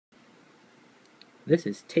This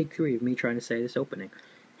is take 3 of me trying to say this opening.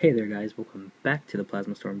 Hey there guys, welcome back to the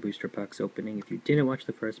Plasma Storm Booster Box opening. If you didn't watch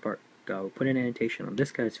the first part, go put an annotation on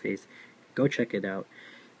this guy's face. Go check it out.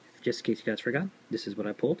 Just in case you guys forgot, this is what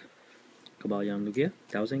I pulled. Kabalion Lugia,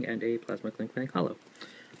 Dowsing, and a Plasma Clank Hollow.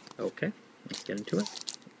 Okay, let's get into it.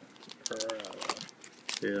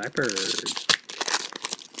 Leopard.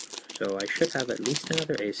 So I should have at least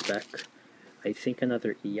another A-Spec. I think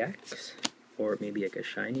another EX, or maybe like a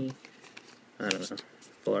shiny. I don't know.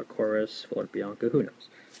 Full Art Chorus, Full Art Bianca, who knows?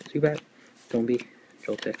 Zubat, Gombi,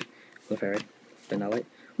 Joltik, Clefairy, Vanillite.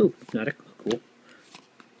 Ooh, Hypnotic, cool.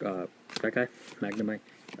 That guy, Magnemite,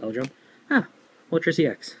 Eldrum. Ah, Ultra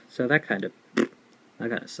CX. So that kind of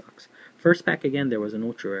sucks. First pack again, there was an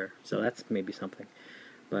Ultra Rare, so that's maybe something.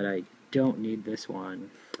 But I don't need this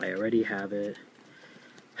one. I already have it.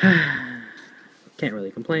 Can't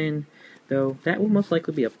really complain, though that will most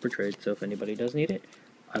likely be up for trade, so if anybody does need it.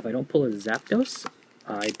 If I don't pull a Zapdos,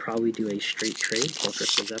 I'd probably do a straight trade,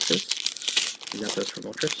 Moltres for Zapdos for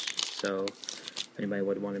Moltres. So if anybody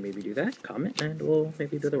would want to maybe do that, comment, and we'll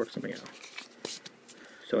maybe do the work something out.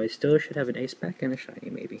 So I still should have an Ace-Pack and a Shiny,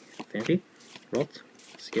 maybe. Fancy, Ralt,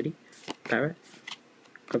 Skitty, Parrot,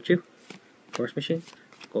 Pt.2, Force Machine,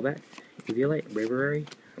 Golbat, Eviolite, Bravery,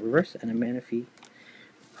 Reverse, and a Manaphy.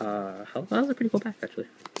 That was a pretty cool pack, actually.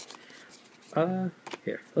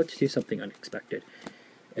 Here, let's do something unexpected.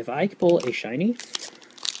 If I pull a shiny,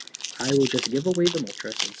 I will just give away the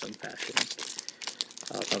Moltres in some fashion.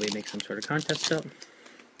 I'll probably make some sort of contest up.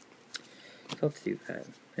 So let's do that.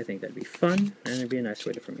 I think that'd be fun, and it'd be a nice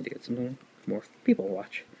way for me to get some more people to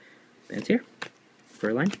watch. Bands here.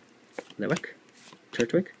 Furline, Lewek,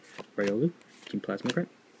 Turtwig, Riolu, Team Plasmagrat,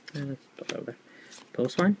 and let's put that over there.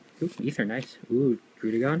 Piloswine, ooh, Ether, nice. Ooh,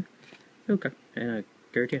 Drudigon, okay, and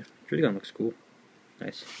Gyarados. Drudigon looks cool.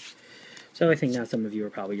 Nice. So I think now some of you are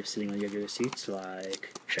probably just sitting on the edge of your seats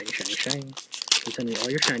like, shiny, shiny, shiny. So send me all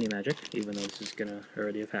your shiny magic, even though this is gonna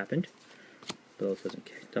already have happened. But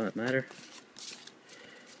it doesn't matter.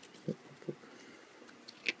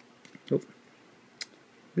 Oh.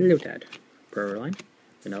 Lotad. Purrline,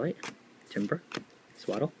 Vanillite, Timber,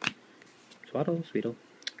 Swaddle, Sweedle,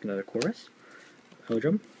 another Chorus,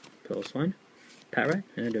 Eldrum, Piloswine, Parrot,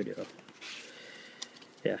 and a Doduo.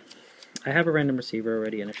 Yeah. I have a random receiver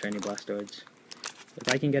already and a shiny Blastoise. If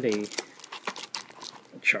I can get a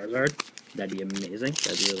Charizard, that'd be amazing.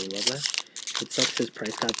 I'd really love that. It sucks his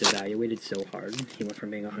price got devaluated so hard. He went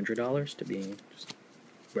from being $100 to being just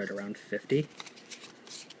right around $50.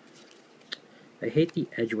 I hate the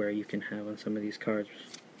edge wear you can have on some of these cards.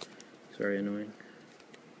 It's very annoying.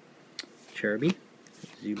 Cherubi,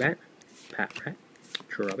 Zubat, Patrat,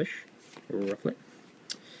 Trubbish, Rufflet,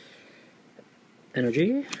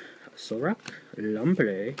 Energy, Solrock,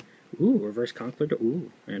 Lumbre, ooh, Reverse Conqueror,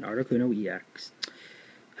 ooh, and Articuno EX.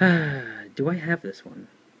 Do I have this one?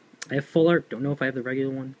 I have Full Art, don't know if I have the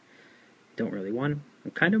regular one. Don't really want him.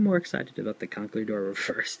 I'm kind of more excited about the Conqueror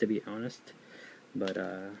Reverse, to be honest. But,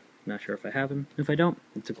 not sure if I have him. If I don't,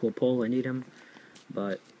 it's a cool pull, I need him.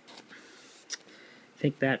 But, I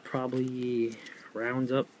think that probably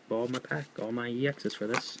rounds up all my pack, all my EXs for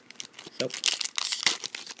this. So,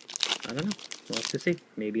 I don't know. We'll have to see.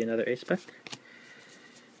 Maybe another A-Spec.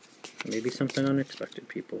 Maybe something unexpected,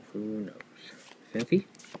 people. Who knows? Fancy,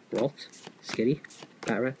 Ralt, Skitty,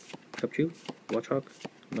 Parrot, Pt.2, Watchhog,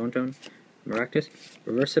 Nontone, Maractus,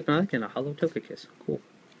 Reverse Hypnotic, and a Hollow Togekiss. Cool.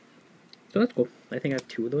 So that's cool. I think I have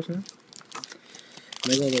 2 of those now.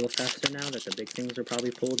 I'm going to go a little faster now that the big things are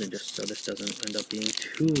probably pulled, and just so this doesn't end up being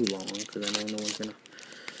too long, because I know no one's going to...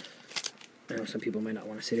 I know some people might not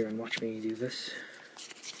want to sit here and watch me do this.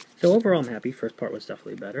 So overall, I'm happy. First part was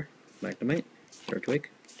definitely better. Magnemite, Turtwig,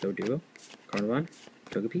 Doduo, Carnivon,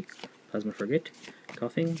 Togepi, Plasma Frigate,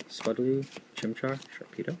 Coughing, Spuddly, Chimchar,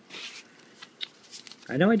 Sharpedo.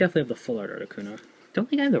 I know I definitely have the Full Art Articuno. Don't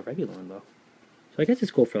think I have the regular one, though. So I guess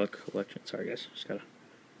it's cool for like collection. Sorry, guys.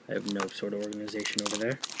 I have no sort of organization over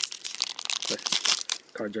there. But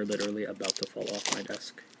cards are literally about to fall off my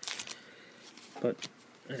desk. But,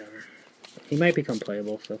 whatever. He might become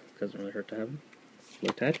playable, so it doesn't really hurt to have him.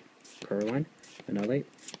 Lotad, Purrline, Vanillite,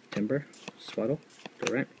 Timber, Swaddle,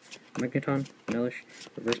 Durant, Magneton, Mellish,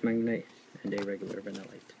 Reverse Magnetite, and a regular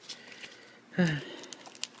Vanillite. I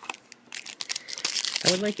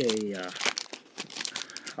would like a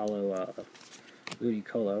hollow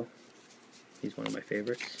Ludicolo. He's one of my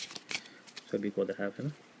favorites, so it'd be cool to have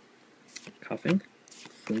him. Coughing,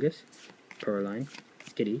 Fungus, Purrline,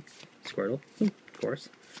 Skitty, Squirtle, of course,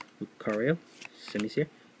 Lucario, Simisear,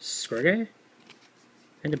 Squirtle,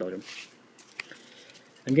 and a Belgium.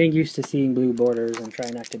 I'm getting used to seeing blue borders and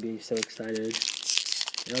trying not to be so excited.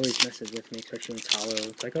 It always messes with me, especially when it's hollow.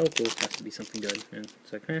 It's like, oh cool, it has to be something good. And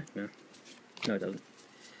it's like, no. No, it doesn't.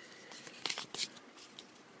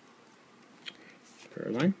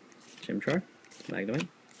 Furline, Chimchar, Magnemite,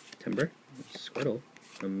 Timber, Squirtle,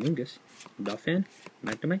 Amoonguss, Dolphin,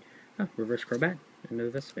 Magnemite, Reverse Crobat, and the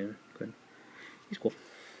Vespian. Good. He's cool.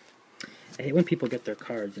 I hate when people get their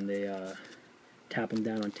cards and they tap them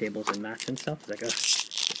down on tables and mats and stuff. It's like,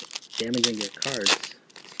 damaging your cards.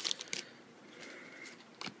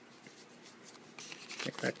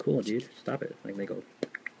 Like that cool, dude. Stop it. Like they go,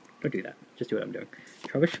 don't do that. Just do what I'm doing.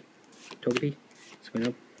 Trubbish, Togepi,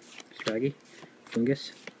 Swinub, Scraggy,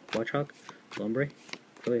 Fungus, Watchhog, Lombre,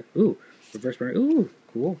 Quillia. Ooh, Reverse Burn. Ooh,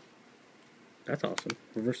 cool. That's awesome.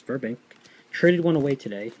 Reverse Burbank. Traded one away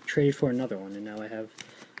today. Traded for another one, and now I have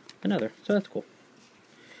another. So that's cool.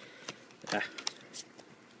 I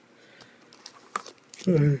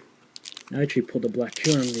actually pulled a Black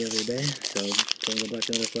Curum the other day, so pulling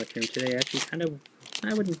another Black Curum today actually kind of,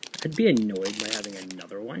 I'd be annoyed by having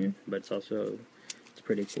another one, but it's also, it's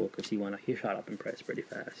pretty cool because he shot up in price pretty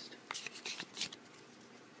fast.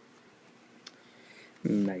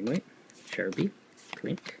 Magnemite, Cherubi,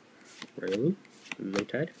 Clink, Riolu,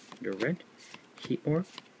 Lotad, Durant, Heatmore,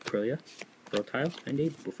 Quillia, Rotile, and a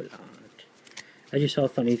Buffalant. I just saw a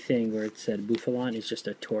funny thing where it said Buffalant is just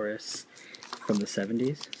a Taurus from the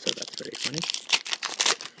 70s, so that's very funny.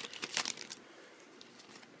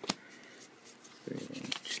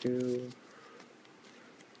 3,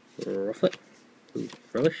 2, Rufflet,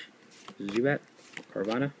 Frillish, Zubat,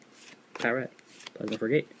 Carvana, Parrot, Plasma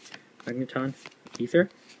Frigate, Magneton, Ether,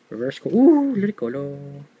 Reverse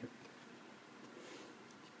Ludicolo.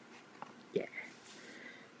 Yeah.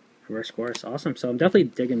 Reverse Chorus, awesome. So I'm definitely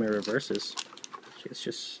digging my reverses. Let's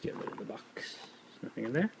just get rid of the box. There's nothing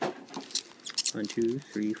in there. 1, 2,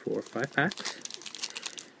 3, 4, 5 packs.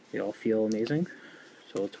 They all feel amazing.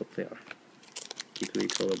 So let's hopefully keep the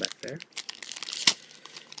Ludicolo back there.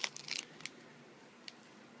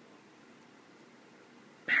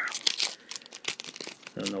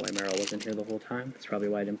 I don't know why Meryl wasn't here the whole time. That's probably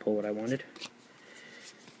why I didn't pull what I wanted.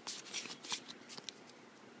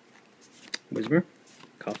 Whismur,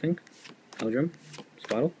 Coughing, Eldrum,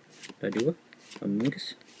 Swaddle, Dadua,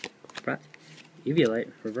 Amoonguss, Sprat,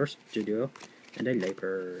 Eviolite, Reverse Juduo, and a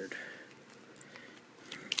Lapird.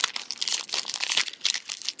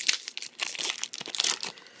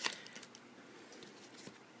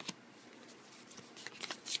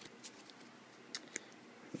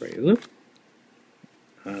 Riolu,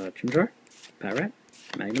 Chimchar, Parrot,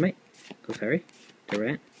 Magnemite, Clefairy,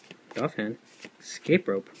 Durant, Dolphin, Escape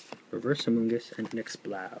Rope, Reverse Amoonguss, and an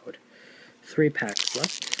Exploud. 3 packs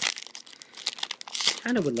left.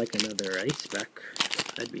 Kinda would like another ice spec.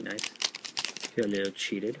 That'd be nice. Feel a little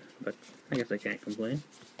cheated, but I guess I can't complain.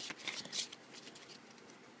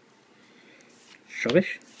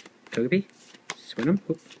 Trubbish, Togepi, Swinum,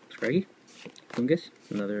 Scraggy, Fungus,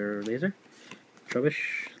 another Laser,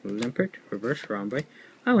 Trubbish, Limpert, Reverse Rombre.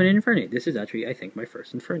 Oh, and an Infernape. This is actually, I think, my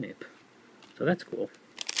first Infernape. So that's cool.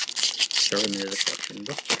 Throw them into the collection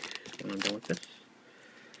book when I'm done with this.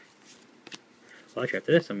 Well, actually,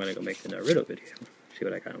 after this, I'm going to go make the Naruto video. See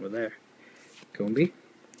what I got over there. Combee,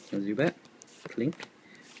 Zubat, Clink,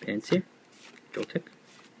 Pansear, Joltik,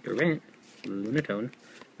 Durant, Lunatone,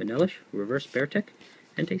 Vanillish, Reverse Beartick,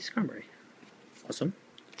 and a Skarmory. Awesome.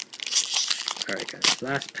 Alright guys,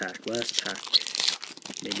 last pack.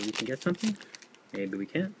 Maybe we can get something? Maybe we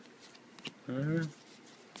can't. I don't know.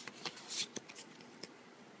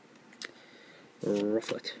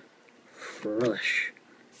 Rufflet, Frillish,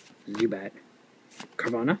 Zubat,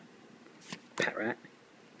 Carvana, Patrat,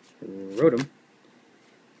 Rotom,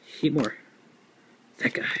 Heatmore,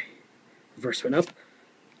 that guy, Reverse went up,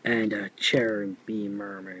 and a Cherubi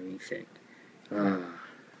Murmuring thing.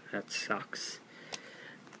 That sucks.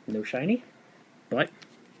 No shiny, but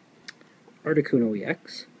Articuno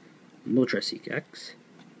EX, Moltres EX,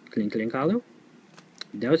 Klinkling,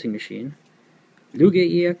 Dowsing Machine,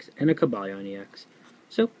 Lugia EX, and a Cobalion EX.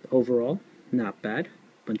 So, overall, not bad.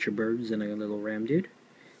 Bunch of birds and a little ram dude.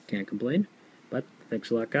 Can't complain. But,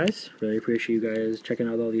 thanks a lot, guys. Really appreciate you guys checking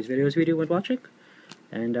out all these videos we do and watching.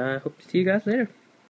 And hope to see you guys later.